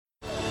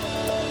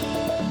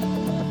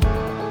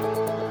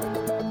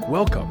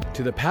Welcome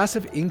to the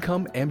Passive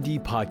Income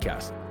MD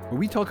podcast, where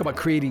we talk about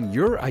creating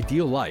your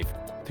ideal life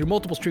through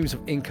multiple streams of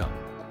income.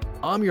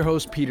 I'm your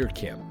host, Peter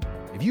Kim.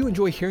 If you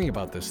enjoy hearing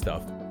about this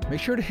stuff, make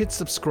sure to hit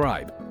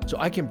subscribe so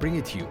I can bring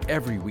it to you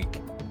every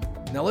week.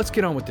 Now let's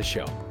get on with the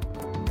show.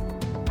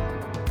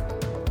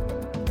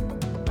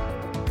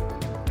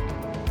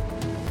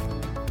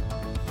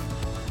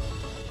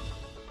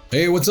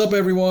 Hey, what's up,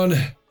 everyone?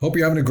 Hope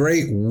you're having a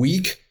great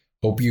week.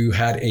 Hope you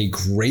had a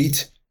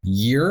great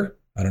year.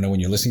 I don't know when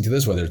you're listening to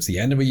this, whether it's the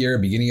end of a year,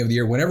 beginning of the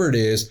year, whenever it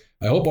is.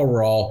 I hope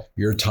overall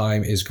your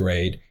time is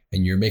great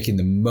and you're making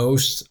the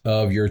most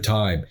of your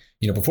time.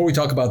 Before we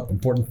talk about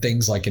important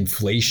things like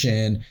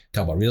inflation,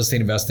 talk about real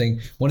estate investing,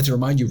 I wanted to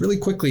remind you really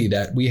quickly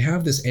that we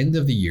have this end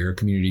of the year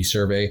community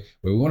survey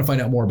where we want to find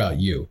out more about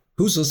you.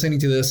 Who's listening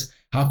to this?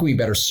 How can we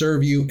better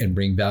serve you and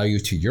bring value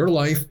to your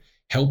life?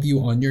 Help you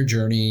on your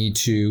journey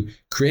to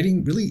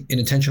creating really an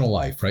intentional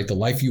life, right? The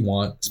life you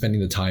want, spending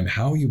the time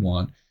how you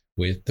want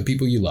with the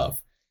people you love.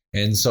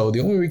 And so the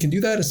only way we can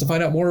do that is to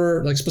find out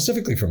more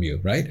specifically from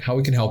you, right? How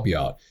we can help you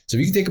out. So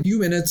if you can take a few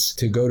minutes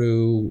to go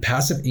to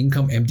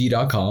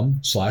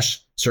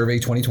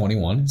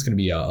passiveincomemd.com/survey2021. It's going to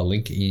be a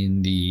link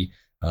in the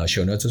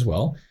show notes as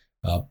well.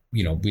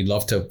 We'd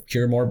love to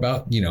hear more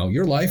about,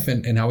 your life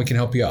and how we can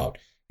help you out.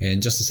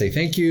 And just to say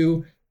thank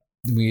you,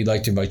 we'd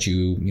like to invite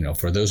you,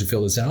 for those who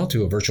fill this out,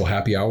 to a virtual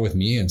happy hour with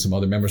me and some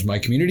other members of my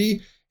community,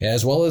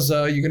 as well as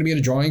you're going to be in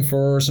a drawing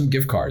for some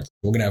gift cards.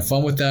 We're going to have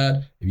fun with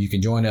that. If you can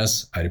join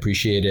us, I'd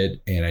appreciate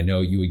it. And I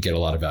know you would get a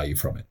lot of value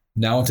from it.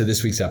 Now onto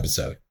this week's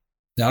episode.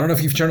 Now, I don't know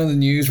if you've turned on the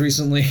news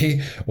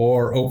recently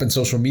or opened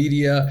social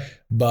media,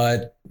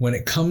 but when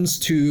it comes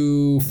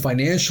to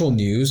financial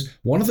news,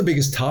 one of the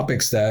biggest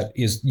topics that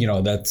is,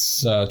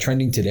 that's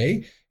trending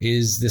today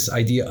is this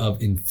idea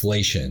of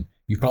inflation.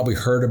 You've probably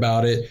heard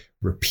about it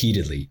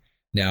repeatedly.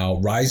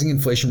 Now, rising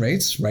inflation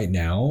rates right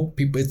now,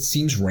 it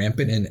seems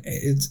rampant, and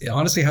it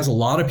honestly has a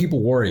lot of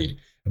people worried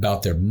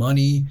about their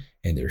money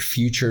and their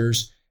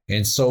futures.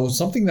 And so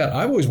something that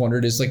I've always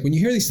wondered is when you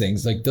hear these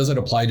things, does it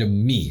apply to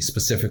me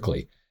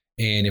specifically?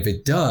 And if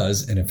it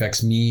does and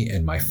affects me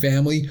and my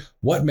family,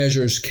 what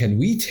measures can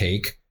we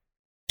take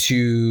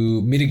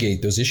to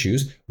mitigate those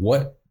issues?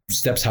 What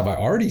steps have I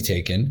already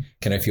taken?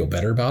 Can I feel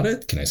better about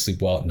it? Can I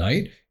sleep well at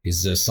night?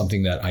 Is this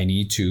something that I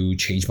need to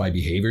change my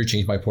behavior,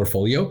 change my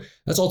portfolio?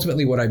 That's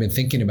ultimately what I've been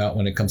thinking about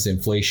when it comes to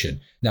inflation.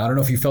 Now, I don't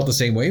know if you felt the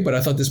same way, but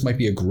I thought this might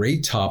be a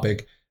great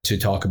topic to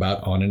talk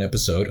about on an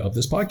episode of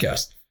this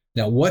podcast.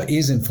 Now, what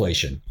is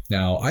inflation?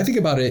 Now, I think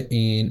about it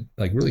in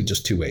really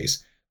just two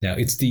ways. Now,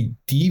 it's the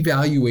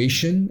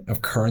devaluation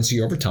of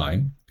currency over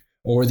time,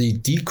 or the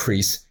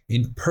decrease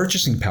in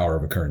purchasing power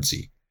of a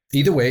currency.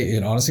 Either way,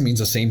 it honestly means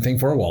the same thing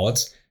for our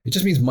wallets. It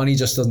just means money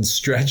just doesn't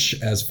stretch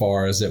as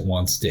far as it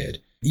once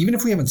did. Even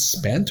if we haven't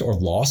spent or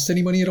lost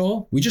any money at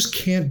all, we just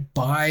can't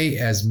buy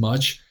as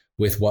much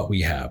with what we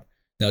have.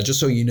 Now, just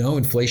so you know,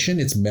 inflation,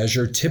 it's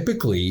measured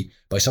typically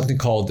by something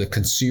called the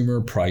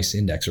Consumer Price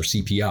Index, or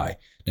CPI.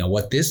 Now,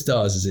 what this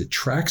does is it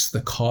tracks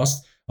the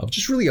cost of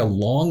just really a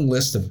long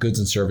list of goods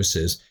and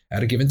services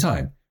at a given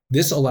time.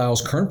 This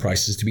allows current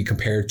prices to be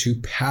compared to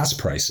past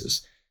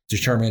prices to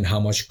determine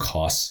how much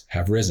costs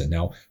have risen.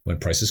 Now, when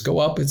prices go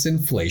up, it's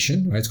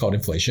inflation, right? It's called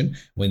inflation.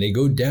 When they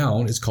go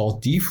down, it's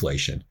called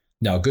deflation.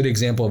 Now, a good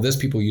example of this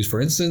people use,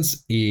 for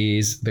instance,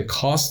 is the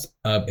cost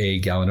of a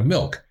gallon of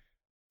milk.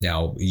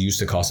 Now, it used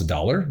to cost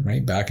 $1,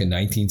 right, back in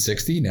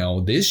 1960. Now,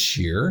 this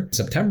year,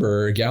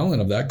 September, a gallon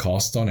of that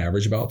costs on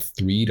average about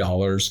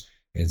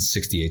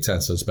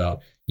 $3.68. So it's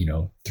about,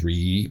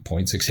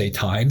 3.68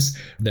 times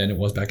than it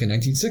was back in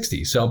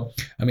 1960. So,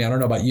 I don't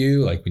know about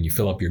you, when you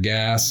fill up your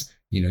gas,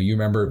 you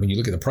remember when you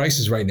look at the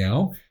prices right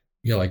now,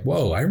 you're like,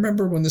 whoa, I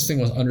remember when this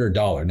thing was under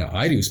 $1. Now,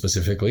 I do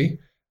specifically.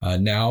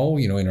 Now,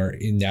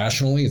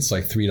 nationally, it's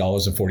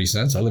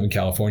 $3.40. I live in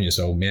California,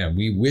 so man,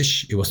 we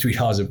wish it was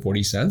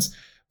 $3.40.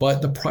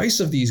 But the price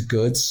of these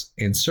goods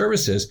and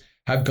services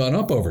have gone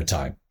up over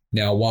time.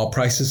 Now, while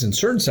prices in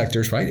certain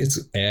sectors, right, it's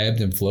ebbed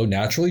and flowed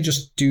naturally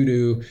just due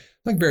to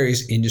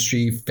various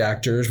industry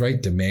factors,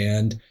 right,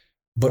 demand.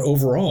 But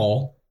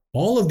overall,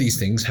 all of these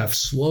things have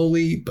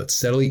slowly but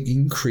steadily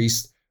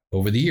increased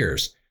over the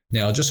years.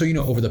 Now, just so you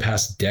know, over the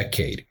past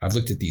decade, I've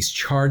looked at these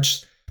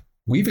charts.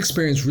 We've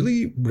experienced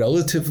really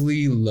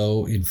relatively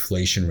low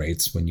inflation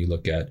rates when you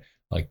look at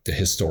the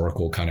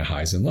historical kind of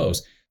highs and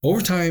lows. Over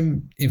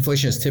time,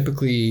 inflation is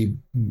typically,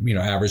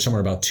 average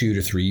somewhere about 2 to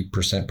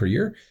 3% per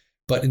year.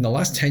 But in the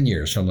last 10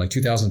 years, from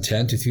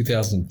 2010 to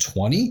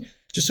 2020,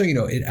 just so you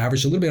know, it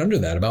averaged a little bit under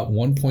that, about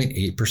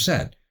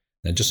 1.8%.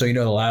 And just so you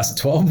know, the last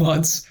 12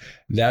 months,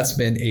 that's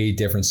been a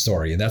different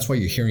story. And that's why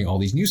you're hearing all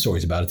these news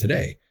stories about it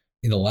today.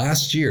 In the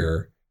last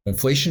year,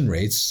 inflation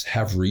rates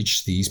have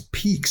reached these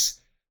peaks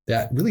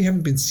that really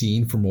haven't been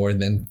seen for more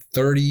than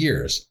 30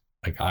 years.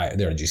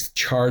 There are these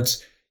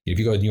charts. If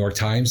you go to the New York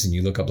Times and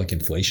you look up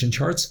inflation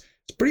charts,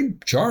 it's pretty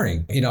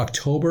jarring. In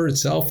October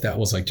itself, that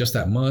was just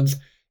that month,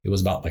 it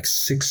was about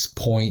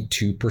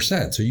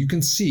 6.2%. So you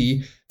can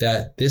see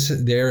that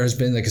there has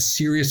been a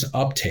serious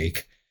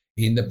uptake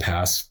in the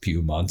past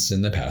few months,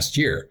 in the past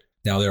year.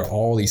 Now, there are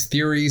all these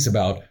theories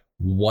about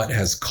what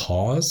has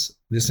caused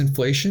this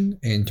inflation.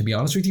 And to be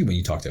honest with you, when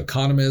you talk to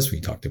economists, when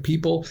you talk to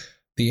people,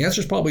 the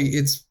answer is probably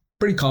it's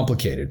pretty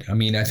complicated. I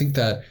mean, I think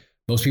that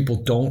most people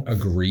don't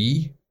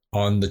agree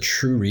on the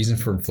true reason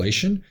for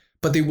inflation,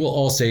 but they will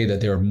all say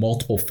that there are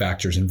multiple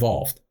factors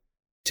involved.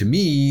 To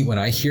me, when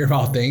I hear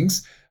about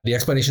things, the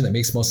explanation that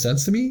makes most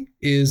sense to me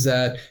is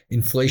that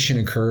inflation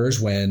occurs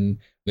when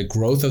the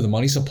growth of the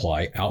money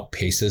supply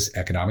outpaces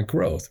economic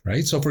growth,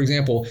 right? So for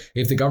example,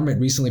 if the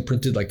government recently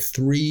printed like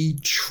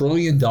 $3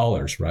 trillion,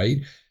 right?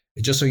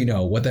 Just so you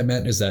know, what that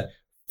meant is that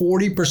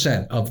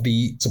 40% of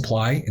the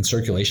supply in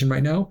circulation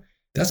right now,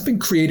 that's been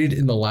created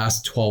in the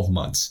last 12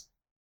 months.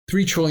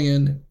 3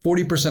 trillion,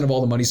 40% of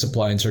all the money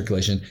supply in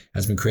circulation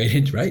has been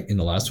created, right, in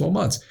the last 12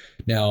 months.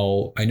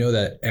 Now, I know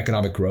that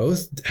economic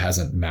growth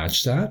hasn't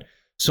matched that.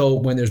 So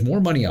when there's more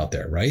money out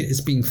there, right,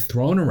 it's being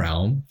thrown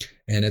around,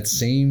 and at the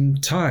same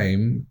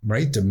time,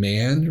 right,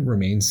 demand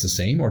remains the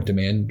same, or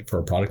demand for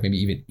a product maybe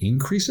even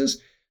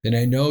increases, then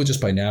I know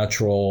just by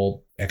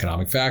natural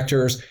economic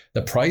factors,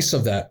 the price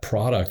of that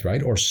product,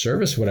 right, or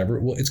service, whatever,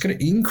 well, it's going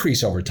to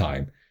increase over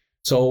time.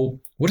 So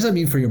what does that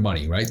mean for your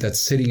money, right? That's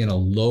sitting in a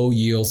low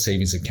yield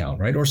savings account,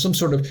 right? Or some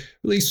sort of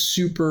really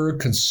super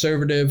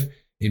conservative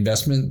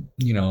investment,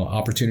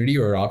 opportunity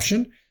or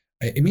option.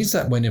 It means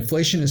that when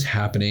inflation is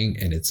happening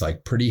and it's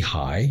like pretty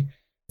high,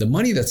 the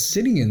money that's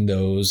sitting in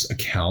those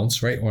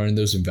accounts, right, or in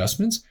those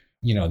investments,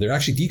 they're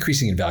actually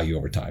decreasing in value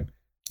over time.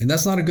 And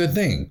that's not a good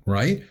thing,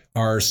 right?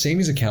 Our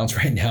savings accounts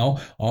right now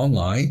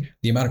online,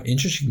 the amount of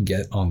interest you can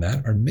get on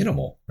that are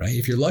minimal, right?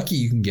 If you're lucky,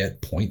 you can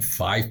get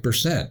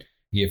 0.5%.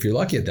 If you're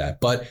lucky at that.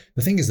 But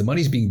the thing is, the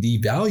money's being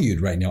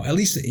devalued right now, at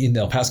least in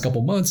the past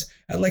couple months,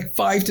 at like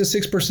 5 to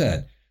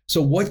 6%.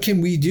 So what can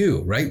we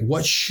do, right?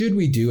 What should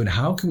we do, and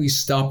how can we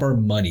stop our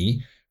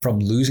money from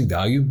losing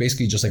value?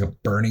 Basically just like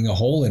burning a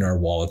hole in our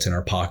wallets, in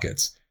our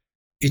pockets.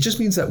 It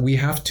just means that we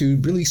have to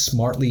really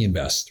smartly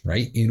invest,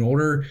 right? In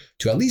order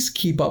to at least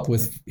keep up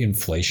with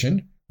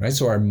inflation, right?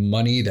 So our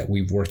money that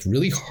we've worked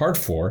really hard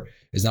for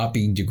is not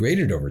being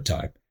degraded over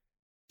time.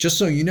 Just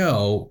so you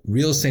know,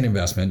 real estate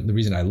investment, the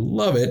reason I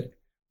love it,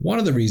 one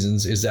of the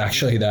reasons is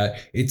actually that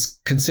it's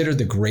considered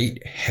the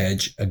great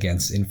hedge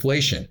against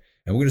inflation.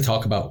 And we're going to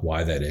talk about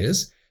why that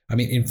is. I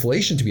mean,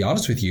 inflation, to be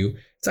honest with you,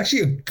 it's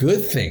actually a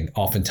good thing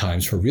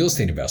oftentimes for real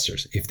estate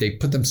investors if they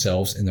put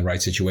themselves in the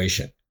right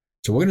situation.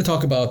 So we're going to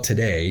talk about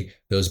today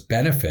those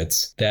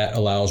benefits that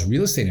allows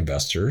real estate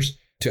investors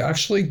to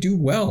actually do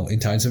well in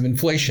times of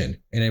inflation.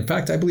 And in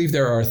fact, I believe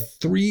there are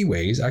 3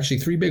 ways, actually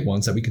 3 big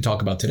ones that we can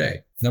talk about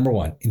today. Number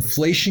 1,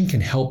 inflation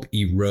can help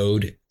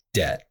erode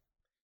debt.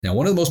 Now,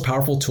 one of the most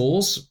powerful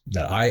tools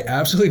that I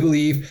absolutely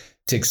believe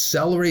to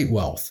accelerate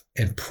wealth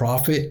and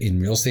profit in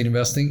real estate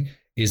investing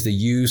is the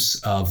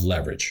use of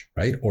leverage,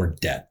 right? Or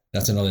debt.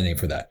 That's another name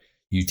for that.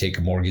 You take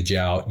a mortgage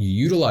out, you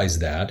utilize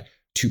that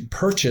to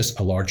purchase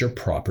a larger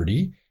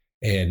property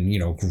and,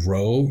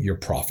 grow your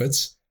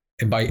profits.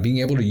 And by being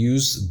able to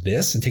use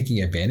this and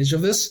taking advantage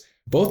of this,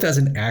 both as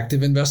an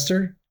active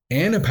investor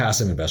and a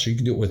passive investor, you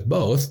can do it with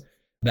both.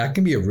 That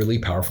can be a really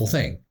powerful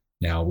thing.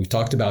 Now, we've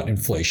talked about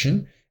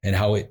inflation and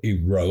how it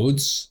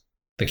erodes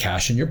the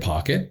cash in your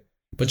pocket.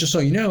 But just so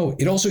you know,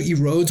 it also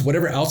erodes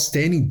whatever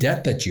outstanding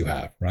debt that you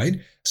have, right?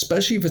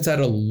 Especially if it's at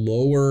a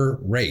lower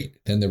rate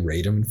than the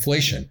rate of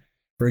inflation.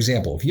 For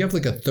example, if you have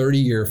like a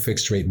 30-year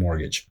fixed rate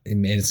mortgage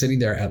and it's sitting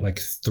there at like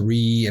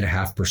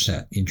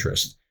 3.5%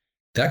 interest,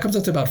 that comes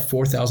up to about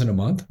 $4,000 a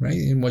month, right?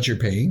 In what you're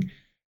paying,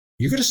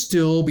 you're going to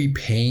still be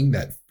paying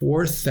that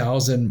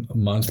 $4,000 a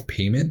month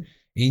payment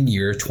in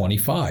year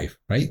 25,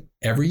 right?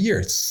 Every year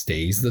it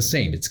stays the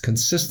same. It's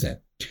consistent.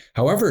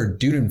 However,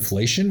 due to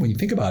inflation, when you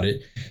think about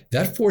it,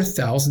 that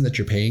 $4,000 that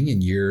you're paying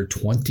in year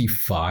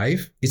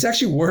 25 is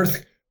actually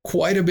worth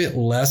quite a bit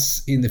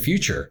less in the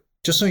future.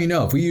 Just so you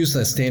know, if we use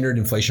the standard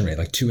inflation rate,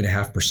 like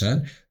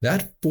 2.5%,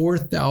 that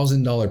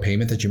 $4,000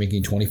 payment that you're making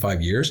in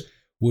 25 years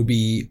would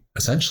be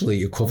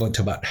essentially equivalent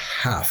to about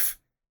half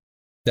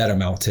that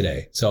amount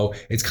today. So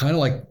it's kind of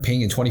like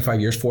paying in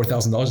 25 years,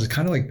 $4,000. It's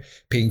kind of like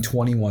paying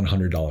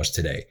 $2,100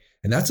 today.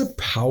 And that's a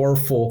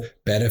powerful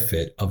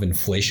benefit of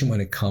inflation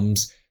when it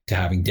comes to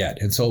having debt.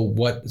 And so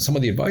what some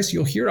of the advice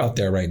you'll hear out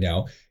there right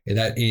now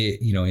that,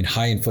 in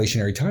high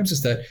inflationary times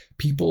is that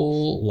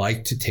people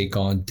like to take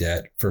on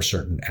debt for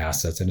certain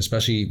assets, and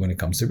especially when it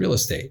comes to real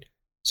estate.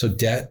 So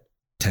debt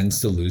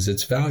tends to lose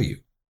its value.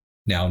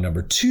 Now,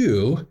 number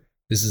 2,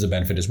 this is a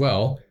benefit as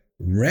well.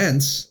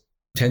 Rents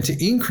tend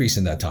to increase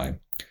in that time.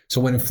 So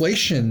when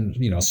inflation,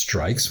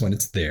 strikes, when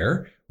it's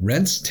there,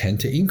 rents tend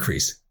to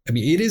increase. I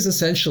mean, it is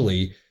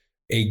essentially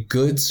a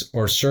goods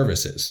or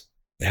services,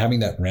 having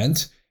that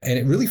rent, and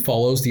it really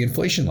follows the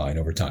inflation line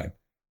over time.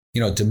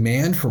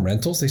 Demand for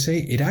rentals, they say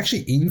it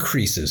actually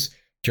increases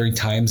during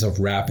times of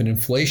rapid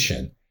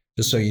inflation.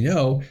 Just so you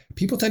know,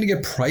 people tend to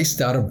get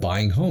priced out of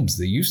buying homes.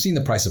 You've seen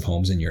the price of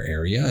homes in your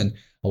area, and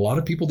a lot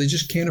of people, they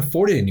just can't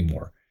afford it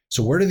anymore.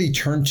 So where do they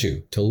turn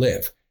to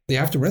live? They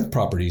have to rent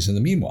properties in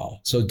the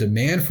meanwhile. So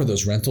demand for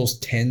those rentals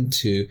tend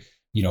to,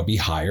 be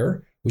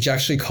higher, which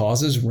actually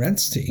causes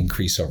rents to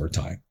increase over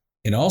time.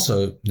 And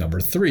also, number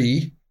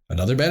 3,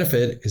 another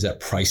benefit is that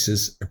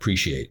prices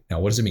appreciate. Now,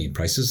 what does it mean?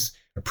 Prices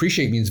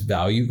appreciate means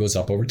value goes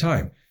up over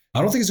time.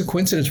 I don't think it's a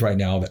coincidence right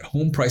now that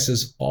home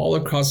prices all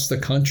across the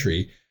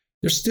country,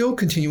 they're still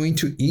continuing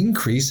to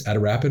increase at a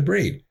rapid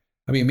rate.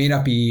 I mean, it may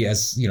not be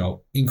as,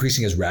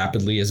 increasing as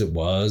rapidly as it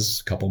was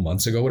a couple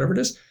months ago, whatever it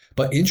is,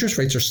 but interest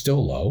rates are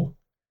still low.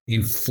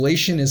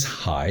 Inflation is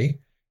high,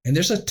 and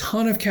there's a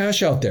ton of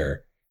cash out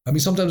there. I mean,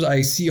 sometimes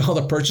I see all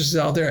the purchases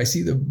out there. I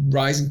see the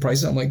rising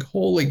prices. I'm like,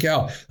 holy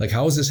cow, like,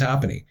 how is this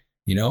happening?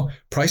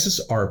 Prices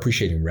are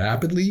appreciating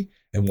rapidly.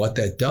 And what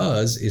that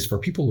does is for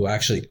people who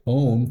actually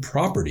own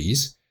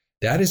properties,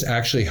 that is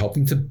actually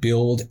helping to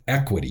build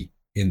equity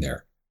in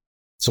there.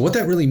 So what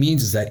that really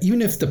means is that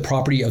even if the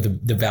property of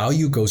the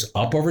value goes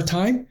up over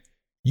time,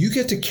 you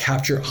get to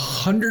capture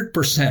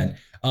 100%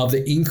 of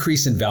the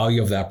increase in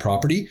value of that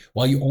property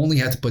while you only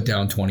had to put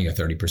down 20 or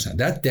 30%.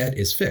 That debt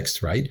is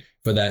fixed, right?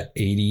 For that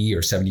 80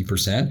 or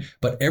 70%.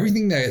 But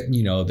everything that,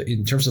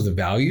 in terms of the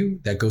value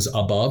that goes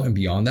above and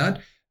beyond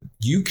that,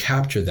 you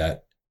capture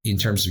that in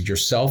terms of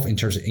yourself, in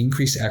terms of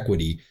increased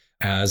equity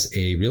as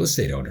a real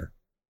estate owner.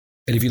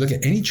 And if you look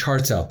at any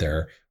charts out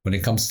there, when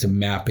it comes to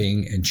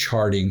mapping and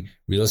charting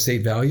real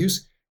estate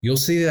values, you'll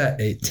see that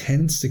it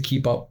tends to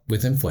keep up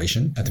with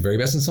inflation at the very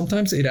best, and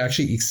sometimes it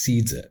actually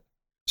exceeds it.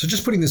 So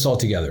just putting this all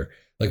together,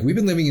 like we've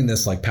been living in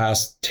this like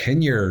past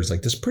 10 years,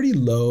 like this pretty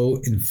low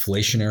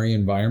inflationary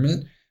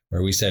environment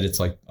where we said it's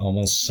like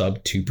almost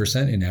sub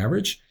 2% in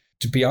average.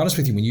 To be honest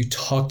with you, when you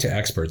talk to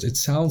experts, it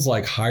sounds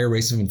like higher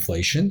rates of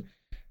inflation,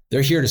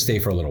 they're here to stay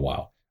for a little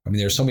while. I mean,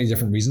 there's so many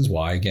different reasons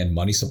why. Again,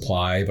 money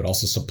supply, but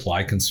also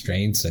supply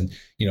constraints and,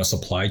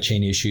 supply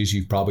chain issues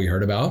you've probably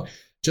heard about.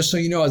 Just so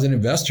you know, as an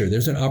investor,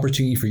 there's an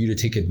opportunity for you to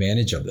take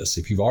advantage of this.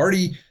 If you've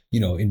already,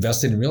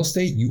 invested in real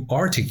estate, you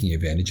are taking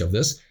advantage of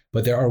this,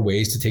 but there are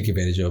ways to take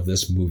advantage of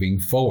this moving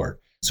forward.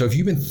 So if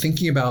you've been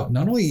thinking about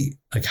not only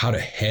like how to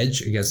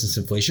hedge against this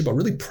inflation, but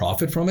really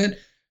profit from it,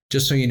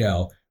 just so you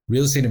know,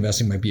 real estate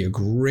investing might be a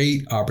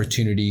great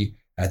opportunity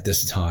at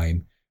this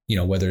time,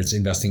 whether it's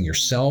investing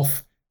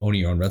yourself,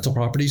 owning your own rental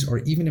properties, or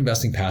even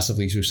investing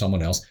passively through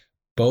someone else.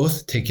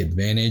 Both take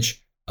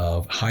advantage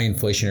of high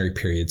inflationary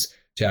periods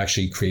to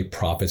actually create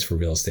profits for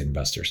real estate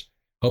investors.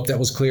 Hope that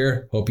was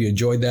clear. Hope you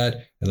enjoyed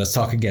that. And let's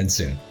talk again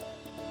soon.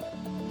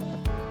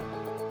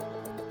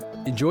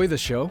 Enjoy the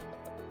show?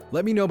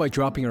 Let me know by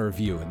dropping a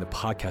review in the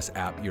podcast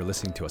app you're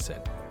listening to us in.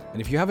 And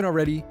if you haven't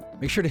already,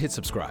 make sure to hit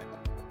subscribe.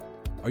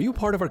 Are you a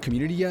part of our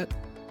community yet?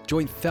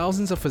 Join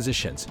thousands of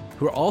physicians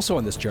who are also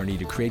on this journey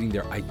to creating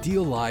their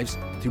ideal lives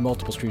through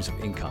multiple streams of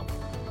income.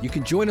 You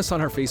can join us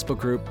on our Facebook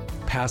group,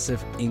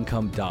 Passive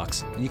Income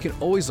Docs, and you can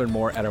always learn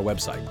more at our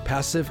website,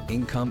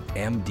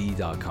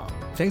 passiveincomemd.com.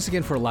 Thanks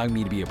again for allowing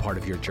me to be a part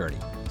of your journey.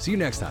 See you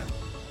next time.